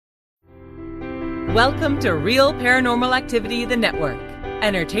Welcome to Real Paranormal Activity, the network.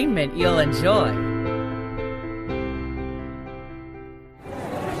 Entertainment you'll enjoy.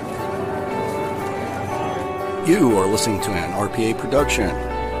 You are listening to an RPA production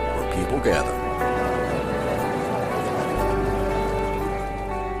where people gather.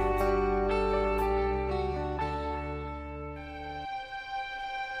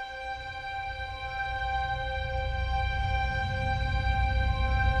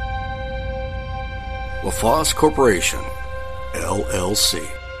 LaFosse Corporation, LLC.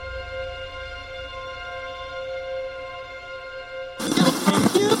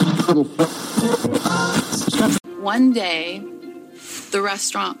 One day, the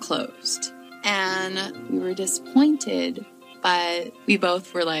restaurant closed, and we were disappointed, but we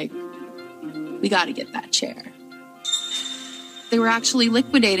both were like, we got to get that chair. They were actually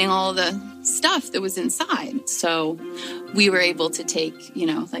liquidating all the stuff that was inside, so we were able to take,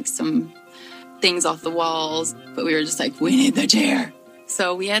 some things off the walls, but we were just like, we need the chair.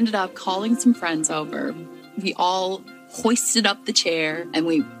 So we ended up calling some friends over. We all hoisted up the chair and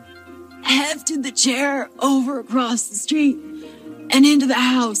we hefted the chair over across the street and into the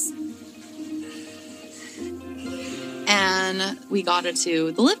house. And we got it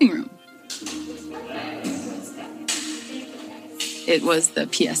to the living room. It was the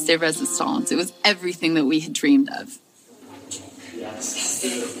pièce de résistance. It was everything that we had dreamed of.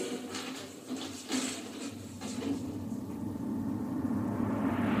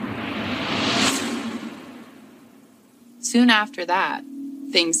 Soon after that,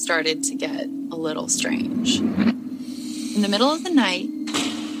 things started to get a little strange. In the middle of the night,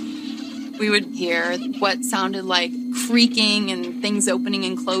 we would hear what sounded like creaking and things opening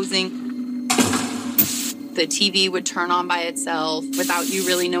and closing. The TV would turn on by itself without you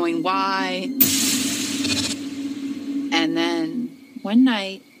really knowing why. And then one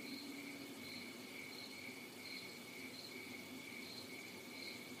night,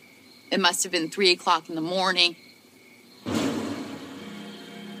 it must have been 3 o'clock in the morning.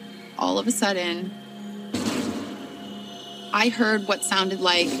 All of a sudden, I heard what sounded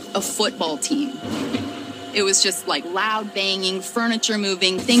like a football team. It was just like loud banging, furniture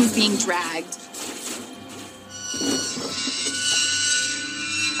moving, things being dragged.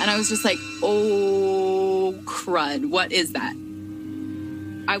 And I was just like, oh, crud, what is that?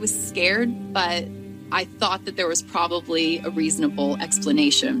 I was scared, but I thought that there was probably a reasonable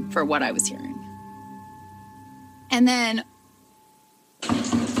explanation for what I was hearing. And then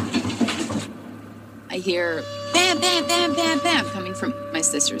I hear bam, bam, bam, bam, bam coming from my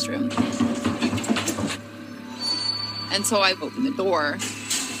sister's room. And so I open the door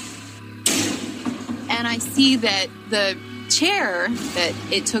and I see that the chair that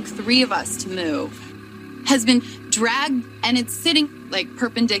it took 3 of us to move has been dragged and it's sitting like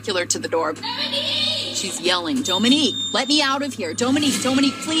perpendicular to the door. Dominique! She's yelling, Dominique, let me out of here. Dominique,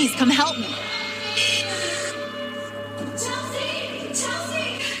 please come help me.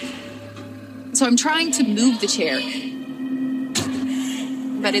 So I'm trying to move the chair,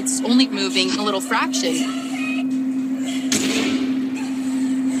 but it's only moving a little fraction.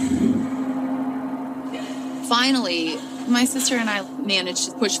 Finally, my sister and I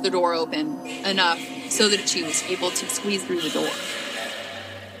managed to push the door open enough so that she was able to squeeze through the door.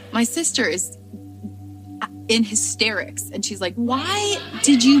 My sister is in hysterics, and she's like, why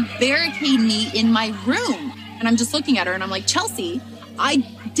did you barricade me in my room? And I'm just looking at her, and I'm like, Chelsea, I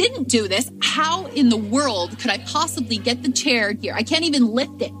didn't do this. How in the world could I possibly get the chair here? I can't even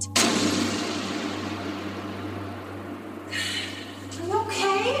lift it. Are you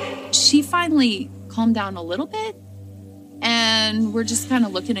okay? She finally calmed down a little bit, and we're just kind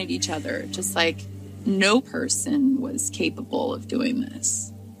of looking at each other, just like no person was capable of doing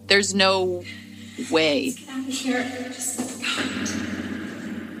this. There's no way. Get out of here. Just God.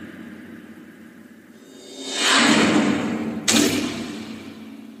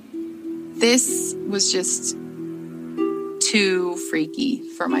 This was just too freaky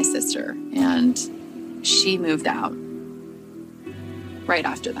for my sister, and she moved out right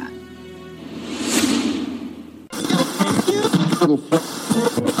after that.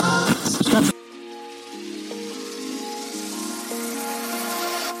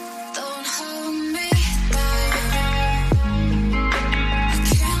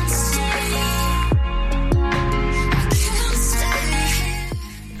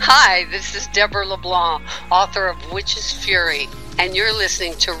 Hi, this is Deborah LeBlanc, author of Witch's Fury, and you're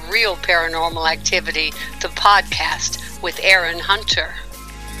listening to Real Paranormal Activity, the podcast with Aaron Hunter.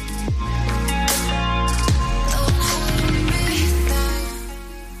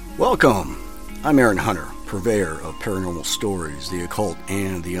 Welcome. I'm Aaron Hunter, purveyor of paranormal stories, the occult,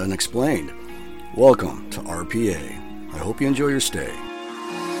 and the unexplained. Welcome to RPA. I hope you enjoy your stay.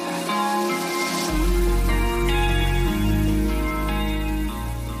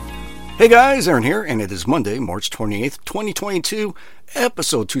 Hey guys, Aaron here, and it is Monday, March 28th, 2022,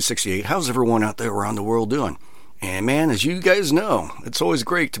 episode 268. How's everyone out there around the world doing? And man, as you guys know, it's always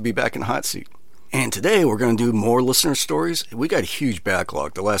great to be back in the hot seat. And today we're going to do more listener stories. We got a huge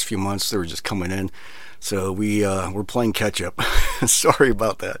backlog. The last few months they were just coming in, so we're playing catch up. Sorry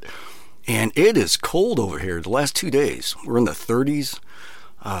about that. And it is cold over here. The last 2 days we're in the 30s.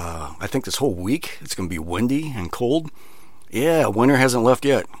 I think this whole week it's going to be windy and cold. Yeah, winter hasn't left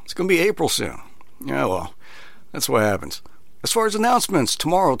yet. It's going to be April soon. Yeah, well, that's what happens. As far as announcements,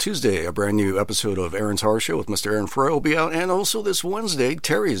 tomorrow, Tuesday, a brand new episode of Aaron's Horror Show with Mr. Aaron Frey will be out. And also this Wednesday,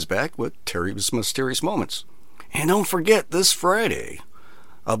 Terry is back with Terry's Mysterious Moments. And don't forget, this Friday,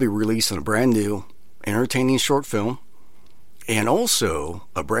 I'll be releasing a brand new, entertaining short film. And also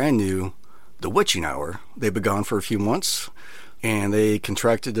a brand new The Witching Hour. They've been gone for a few months. And they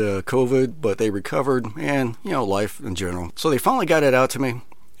contracted COVID, but they recovered, and, life in general. So they finally got it out to me,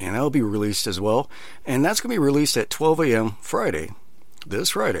 and that'll be released as well. And that's going to be released at 12 a.m. Friday, this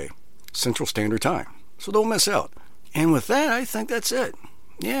Friday, Central Standard Time. So don't miss out. And with that, I think that's it.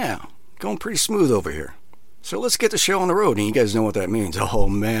 Yeah, going pretty smooth over here. So let's get the show on the road, and you guys know what that means. Oh,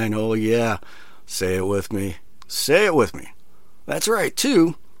 man, oh, yeah. Say it with me. Say it with me. That's right,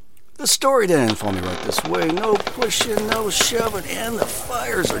 too. The story den for me right this way. No pushing, no shoving, and the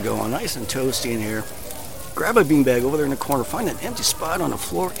fires are going nice and toasty in here. Grab a beanbag over there in the corner, find an empty spot on the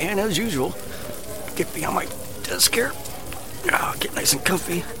floor, and as usual, get behind my desk here. Get nice and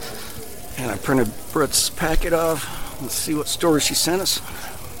comfy. And I printed Brett's packet off. Let's see what story she sent us.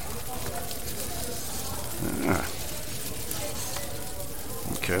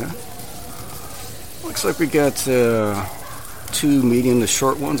 Okay. Looks like we got 2 medium to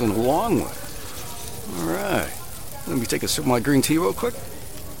short ones and a long one. Alright. Let me take a sip of my green tea real quick.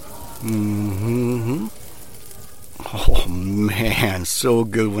 Oh man, so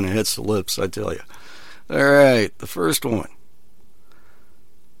good when it hits the lips, I tell you. Alright, the first one.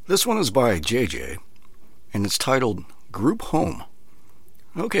 This one is by JJ, and it's titled Group Home.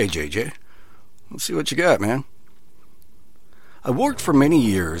 Okay, JJ. Let's see what you got, man. I worked for many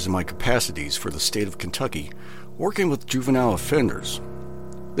years in my capacities for the state of Kentucky, working with juvenile offenders.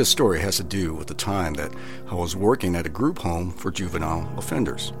 This story has to do with the time that I was working at a group home for juvenile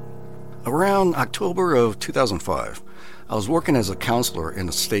offenders. Around October of 2005, I was working as a counselor in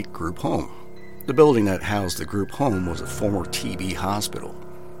a state group home. The building that housed the group home was a former TB hospital.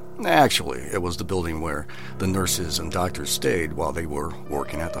 Actually, it was the building where the nurses and doctors stayed while they were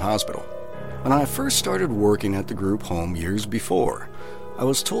working at the hospital. When I first started working at the group home years before, I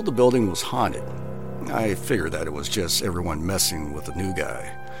was told the building was haunted. I figured that it was just everyone messing with the new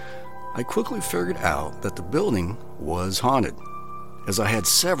guy. I quickly figured out that the building was haunted, as I had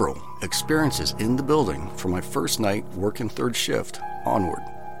several experiences in the building from my first night working third shift onward.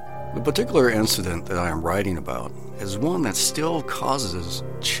 The particular incident that I am writing about is one that still causes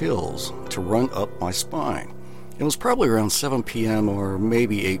chills to run up my spine. It was probably around 7 p.m. or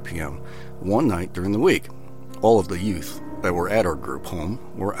maybe 8 p.m. one night during the week. All of the youth that were at our group home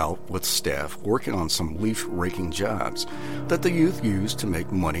were out with staff working on some leaf raking jobs that the youth used to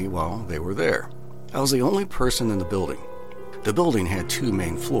make money while they were there. I was the only person in the building. The building had 2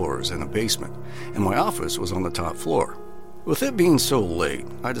 main floors and a basement, and my office was on the top floor. With it being so late,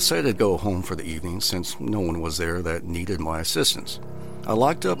 I decided to go home for the evening since no one was there that needed my assistance. I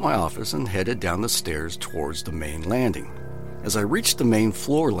locked up my office and headed down the stairs towards the main landing. As I reached the main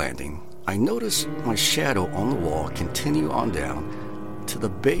floor landing, I noticed my shadow on the wall continue on down to the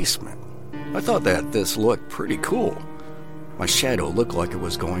basement. I thought that this looked pretty cool. My shadow looked like it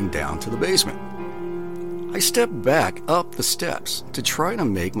was going down to the basement. I stepped back up the steps to try to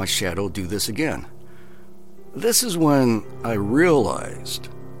make my shadow do this again. This is when I realized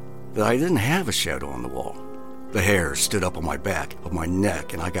that I didn't have a shadow on the wall. The hair stood up on my back of my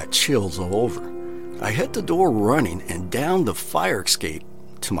neck and I got chills all over. I hit the door running and down the fire escape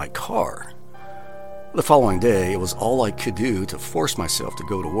to my car. The following day, it was all I could do to force myself to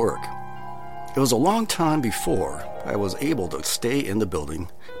go to work. It was a long time before I was able to stay in the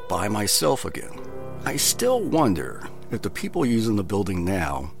building by myself again. I still wonder if the people using the building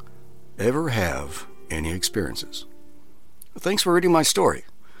now ever have any experiences. Thanks for reading my story.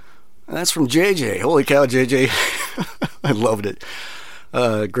 And that's from JJ. Holy cow, JJ. I loved it.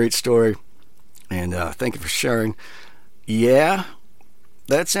 Great story. And thank you for sharing. Yeah,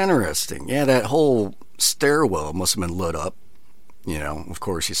 that's interesting. Yeah, that whole stairwell must have been lit up. You know, of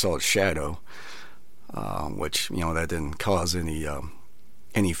course, you saw its shadow, which, you know, that didn't cause any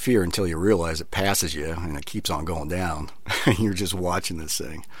any fear until you realize it passes you and it keeps on going down. You're just watching this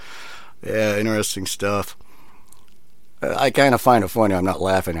thing. Yeah, interesting stuff. I kind of find it funny. I'm not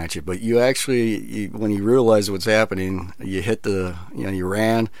laughing at you, but you actually, when you realize what's happening, you hit you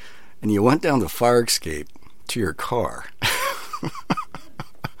ran, and you went down the fire escape to your car.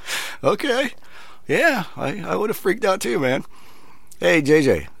 Okay. Yeah, I would have freaked out too, man. Hey,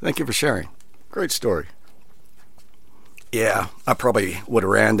 JJ, thank you for sharing. Great story. Yeah, I probably would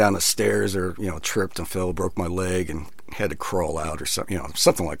have ran down the stairs or, tripped and fell, broke my leg, and had to crawl out or something.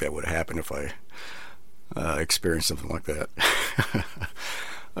 Something like that would have happened if I experienced something like that.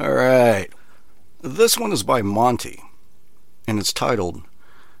 All right. This one is by Monty, and it's titled,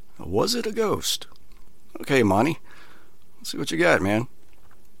 Was It a Ghost? Okay, Monty, let's see what you got, man.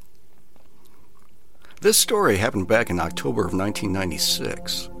 This story happened back in October of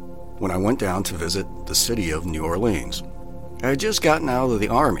 1996, when I went down to visit the city of New Orleans. I had just gotten out of the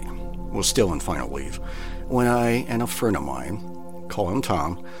Army, was still in final leave, when I and a friend of mine, call him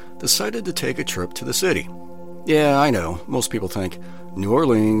Tom, decided to take a trip to the city. Yeah, I know, most people think New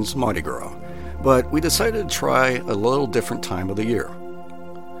Orleans, Mardi Gras, but we decided to try a little different time of the year.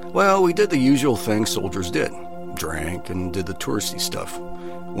 Well, we did the usual thing soldiers did, drank and did the touristy stuff,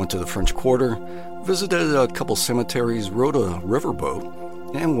 went to the French Quarter, visited a couple cemeteries, rode a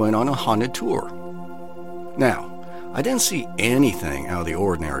riverboat, and went on a haunted tour. Now, I didn't see anything out of the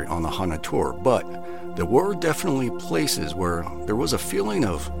ordinary on the haunted tour, but there were definitely places where there was a feeling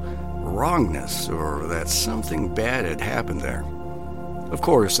of wrongness or that something bad had happened there. Of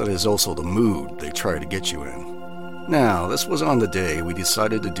course, that is also the mood they try to get you in. Now, this was on the day we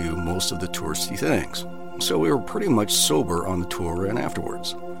decided to do most of the touristy things, so we were pretty much sober on the tour and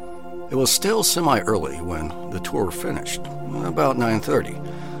afterwards. It was still semi-early when the tour finished, about 9:30,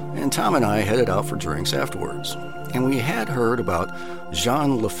 and Tom and I headed out for drinks afterwards, and we had heard about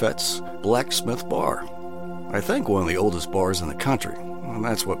Jean Lafette's Blacksmith Bar. I think one of the oldest bars in the country, and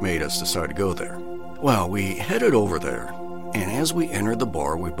that's what made us decide to go there. Well, we headed over there, and as we entered the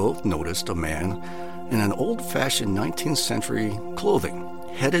bar, we both noticed a man in an old-fashioned 19th century clothing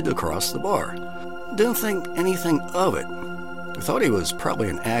headed across the bar. Didn't think anything of it. I thought he was probably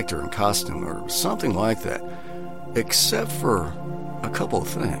an actor in costume or something like that, except for a couple of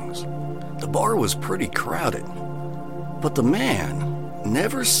things. The bar was pretty crowded, but the man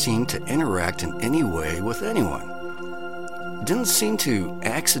never seemed to interact in any way with anyone. Didn't seem to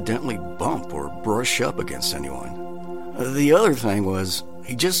accidentally bump or brush up against anyone. The other thing was,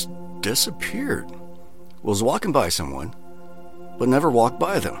 he just disappeared. Was walking by someone, but never walked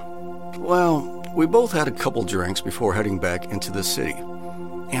by them. Well, we both had a couple drinks before heading back into the city,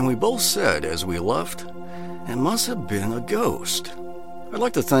 and we both said as we left, it must have been a ghost. I'd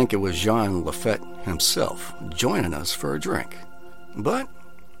like to think it was Jean Lafette himself joining us for a drink. But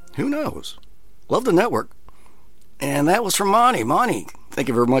who knows? Love the network. And that was from Monty. Monty, thank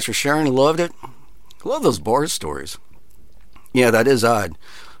you very much for sharing. Loved it. Love those bar stories. Yeah, that is odd.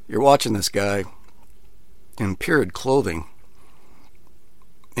 You're watching this guy in period clothing.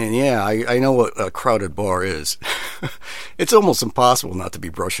 And yeah, I know what a crowded bar is. It's almost impossible not to be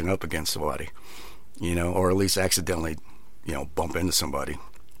brushing up against somebody, or at least accidentally, bump into somebody.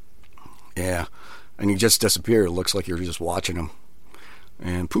 Yeah, and you just disappear. It looks like you're just watching him.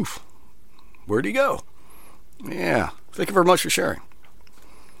 And poof, where'd he go? Yeah, thank you very much for sharing.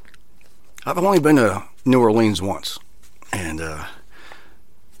 I've only been to New Orleans once. And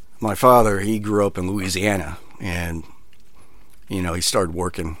my father, he grew up in Louisiana. And he started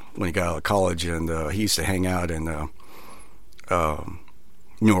working when he got out of college, and he used to hang out in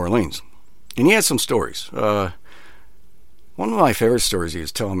New Orleans. And he had some stories. One of my favorite stories he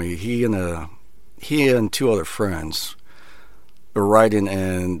was telling me, he and two other friends were riding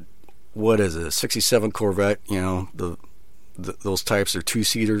in, what is it, a 67 Corvette, those types are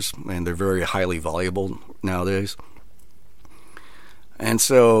two-seaters, and they're very highly valuable nowadays. And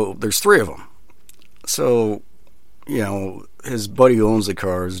so there's three of them. So, his buddy who owns the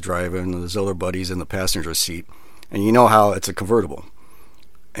car is driving, and his other buddy's in the passenger seat. And you know how it's a convertible.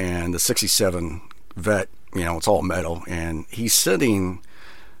 And the 67 Vet, it's all metal. And he's sitting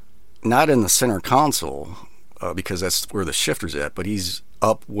not in the center console, because that's where the shifter's at, but he's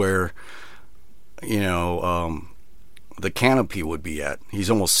up where, the canopy would be at. He's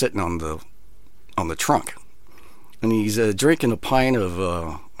almost sitting on the trunk. And he's drinking a pint of,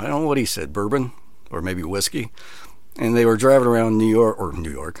 I don't know what he said, bourbon or maybe whiskey. And they were driving around New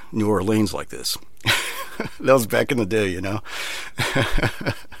Orleans like this. That was back in the day,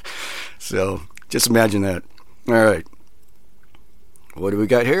 So just imagine that. All right. What do we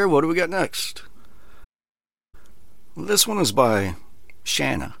got here? What do we got next? This one is by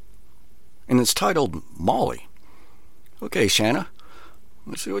Shanna, and it's titled Molly. Okay, Shanna,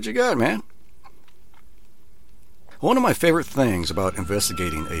 let's see what you got, man. One of my favorite things about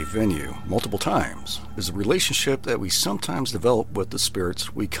investigating a venue multiple times is the relationship that we sometimes develop with the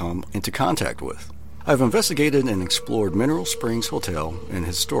spirits we come into contact with. I've investigated and explored Mineral Springs Hotel in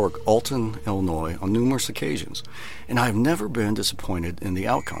historic Alton, Illinois on numerous occasions, and I've never been disappointed in the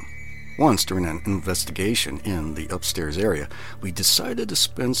outcome. Once, during an investigation in the upstairs area, we decided to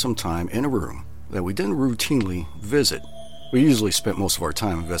spend some time in a room that we didn't routinely visit. We usually spent most of our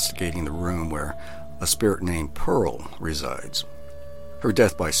time investigating the room where a spirit named Pearl resides. Her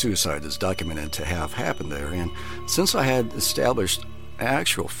death by suicide is documented to have happened there, and since I had established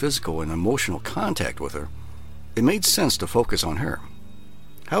actual physical and emotional contact with her, it made sense to focus on her.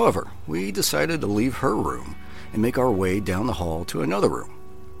 However, we decided to leave her room and make our way down the hall to another room.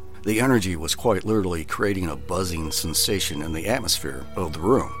 The energy was quite literally creating a buzzing sensation in the atmosphere of the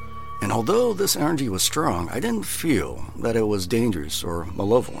room, and although this energy was strong, I didn't feel that it was dangerous or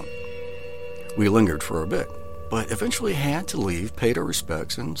malevolent. We lingered for a bit, but eventually had to leave, paid our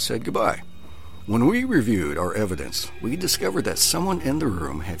respects, and said goodbye. When we reviewed our evidence, we discovered that someone in the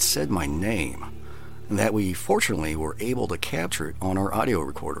room had said my name, and that we fortunately were able to capture it on our audio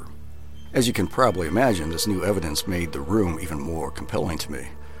recorder. As you can probably imagine, this new evidence made the room even more compelling to me.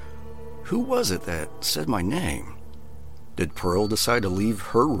 Who was it that said my name? Did Pearl decide to leave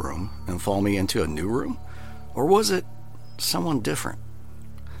her room and follow me into a new room? Or was it someone different?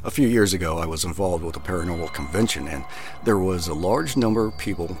 A few years ago, I was involved with a paranormal convention, and there was a large number of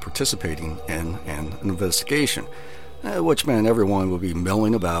people participating in an investigation, which meant everyone would be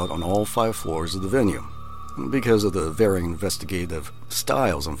milling about on all 5 floors of the venue. Because of the varying investigative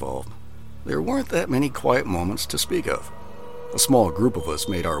styles involved, there weren't that many quiet moments to speak of. A small group of us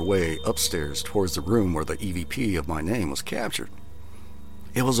made our way upstairs towards the room where the EVP of my name was captured.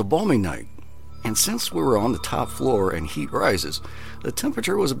 It was a balmy night, and since we were on the top floor and heat rises, the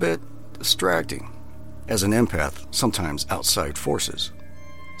temperature was a bit distracting. As an empath, sometimes outside forces,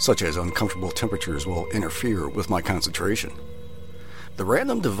 such as uncomfortable temperatures, will interfere with my concentration. The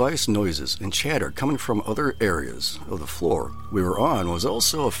random device noises and chatter coming from other areas of the floor we were on was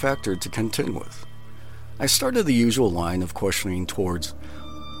also a factor to contend with. I started the usual line of questioning towards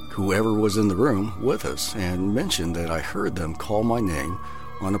whoever was in the room with us and mentioned that I heard them call my name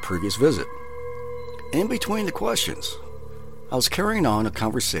on a previous visit. In between the questions, I was carrying on a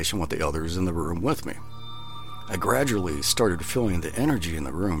conversation with the others in the room with me. I gradually started feeling the energy in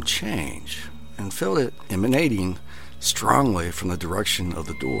the room change and felt it emanating strongly from the direction of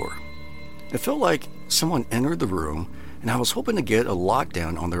the door. It felt like someone entered the room, and I was hoping to get a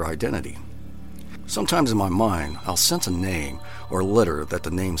lockdown on their identity. Sometimes in my mind, I'll sense a name or a letter that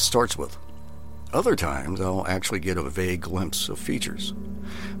the name starts with. Other times, I'll actually get a vague glimpse of features.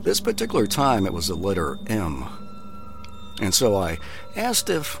 This particular time, it was the letter M. And so I asked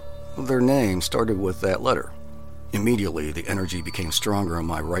if their name started with that letter. Immediately, the energy became stronger on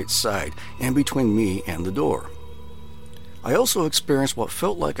my right side and between me and the door. I also experienced what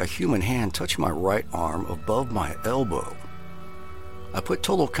felt like a human hand touching my right arm above my elbow. I put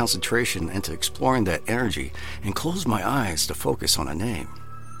total concentration into exploring that energy and closed my eyes to focus on a name.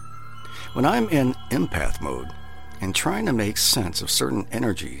 When I'm in empath mode and trying to make sense of certain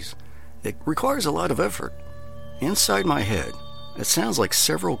energies, it requires a lot of effort. Inside my head, it sounds like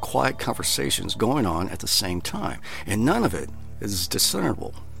several quiet conversations going on at the same time, and none of it is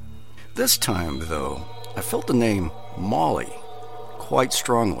discernible. This time, though, I felt the name Molly quite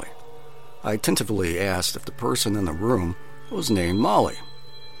strongly. I tentatively asked if the person in the room was named Molly.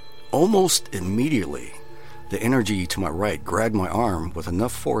 Almost immediately, the energy to my right grabbed my arm with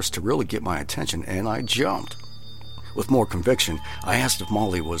enough force to really get my attention, and I jumped. With more conviction, I asked if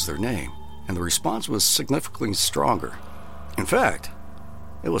Molly was their name, and the response was significantly stronger. In fact,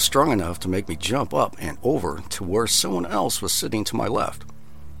 it was strong enough to make me jump up and over to where someone else was sitting to my left.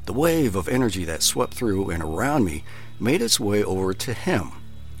 The wave of energy that swept through and around me made its way over to him,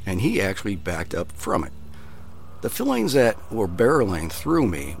 and he actually backed up from it. The feelings that were barreling through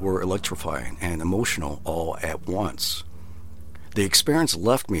me were electrifying and emotional all at once. The experience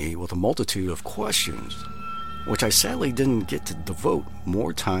left me with a multitude of questions, which I sadly didn't get to devote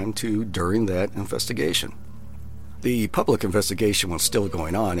more time to during that investigation. The public investigation was still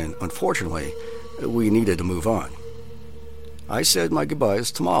going on, and unfortunately, we needed to move on. I said my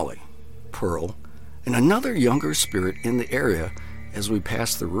goodbyes to Molly, Pearl, and another younger spirit in the area as we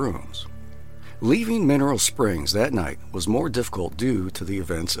passed the rooms. Leaving Mineral Springs that night was more difficult due to the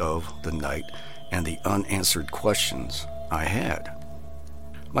events of the night and the unanswered questions I had.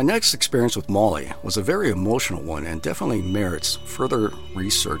 My next experience with Molly was a very emotional one and definitely merits further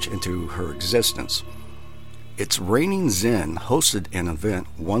research into her existence. It's Raining Zen hosted an event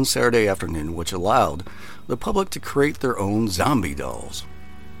one Saturday afternoon which allowed the public to create their own zombie dolls.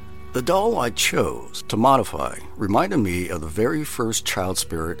 The doll I chose to modify reminded me of the very first child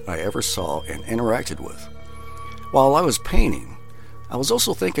spirit I ever saw and interacted with. While I was painting, I was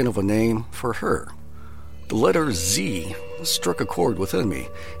also thinking of a name for her. The letter Z struck a chord within me,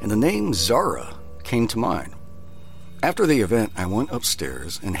 and the name Zara came to mind. After the event, I went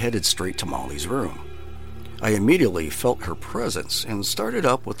upstairs and headed straight to Molly's room. I immediately felt her presence and started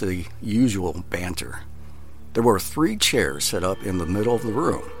up with the usual banter. There were 3 chairs set up in the middle of the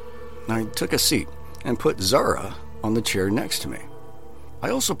room. I took a seat and put Zara on the chair next to me. I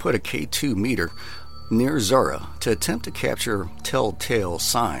also put a K2 meter near Zara to attempt to capture telltale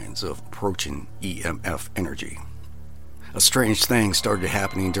signs of approaching EMF energy. A strange thing started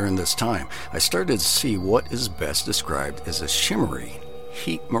happening during this time. I started to see what is best described as a shimmery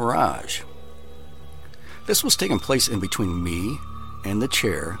heat mirage. This was taking place in between me and the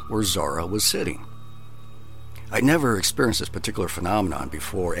chair where Zara was sitting. I'd never experienced this particular phenomenon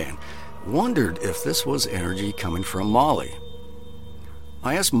before and wondered if this was energy coming from Molly.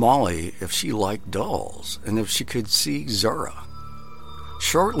 I asked Molly if she liked dolls and if she could see Zara.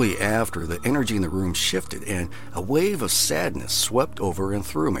 Shortly after, the energy in the room shifted and a wave of sadness swept over and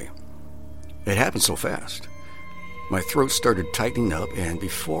through me. It happened so fast. My throat started tightening up, and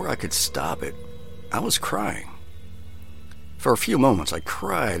before I could stop it, I was crying. For a few moments, I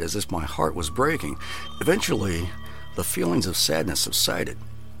cried as if my heart was breaking. Eventually, the feelings of sadness subsided,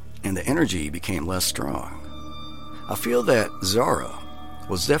 and the energy became less strong. I feel that Zara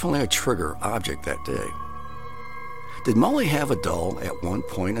was definitely a trigger object that day. Did Molly have a doll at one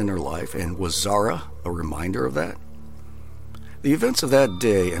point in her life, and was Zara a reminder of that? The events of that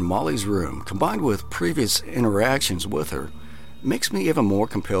day in Molly's room, combined with previous interactions with her, makes me even more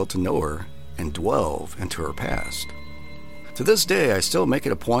compelled to know her and delve into her past. To this day, I still make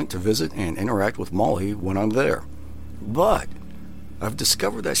it a point to visit and interact with Molly when I'm there. But I've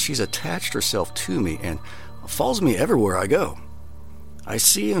discovered that she's attached herself to me and follows me everywhere I go. I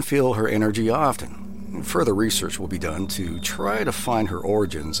see and feel her energy often. Further research will be done to try to find her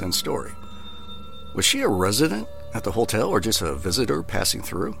origins and story. Was she a resident at the hotel or just a visitor passing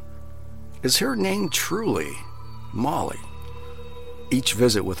through? Is her name truly Molly? Each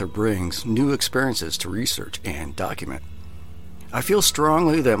visit with her brings new experiences to research and document. I feel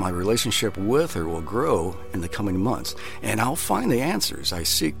strongly that my relationship with her will grow in the coming months, and I'll find the answers I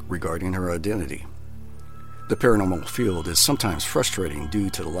seek regarding her identity. The paranormal field is sometimes frustrating due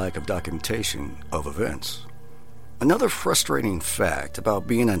to the lack of documentation of events. Another frustrating fact about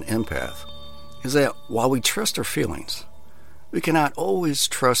being an empath is that while we trust our feelings, we cannot always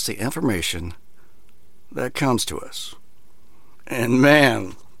trust the information that comes to us. And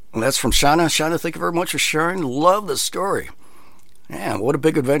man, that's from Shauna. Shauna, thank you very much for sharing. Love the story. Man, what a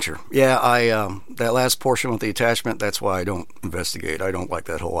big adventure. Yeah, that last portion with the attachment, that's why I don't investigate. I don't like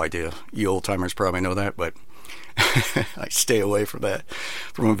that whole idea. You old-timers probably know that, but I stay away from that,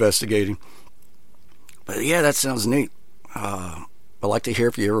 from investigating. But yeah, that sounds neat. I'd like to hear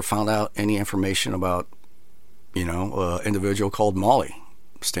if you ever found out any information about, an individual called Molly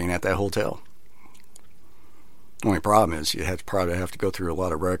staying at that hotel. The only problem is you probably have to go through a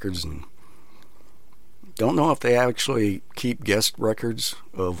lot of records, and don't know if they actually keep guest records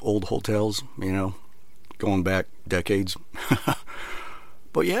of old hotels, going back decades.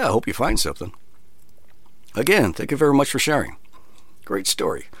 But yeah, I hope you find something. Again, thank you very much for sharing. Great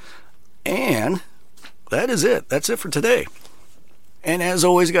story. And that is it. That's it for today. And as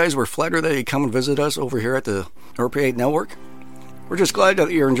always, guys, we're flattered that you come and visit us over here at the RPA Network. We're just glad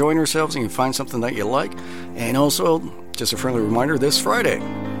that you're enjoying yourselves and you find something that you like. And also, just a friendly reminder, this Friday,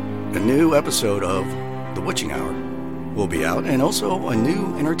 a new episode of The Witching Hour will be out, and also a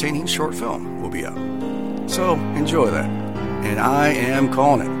new entertaining short film will be out. So enjoy that. And I am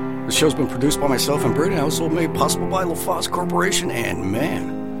calling it. The show's been produced by myself and Brittany, also made possible by LaFosse Corporation, and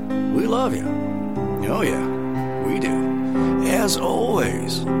man, we love you. Oh yeah, we do. As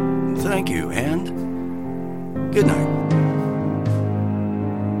always, thank you and good night.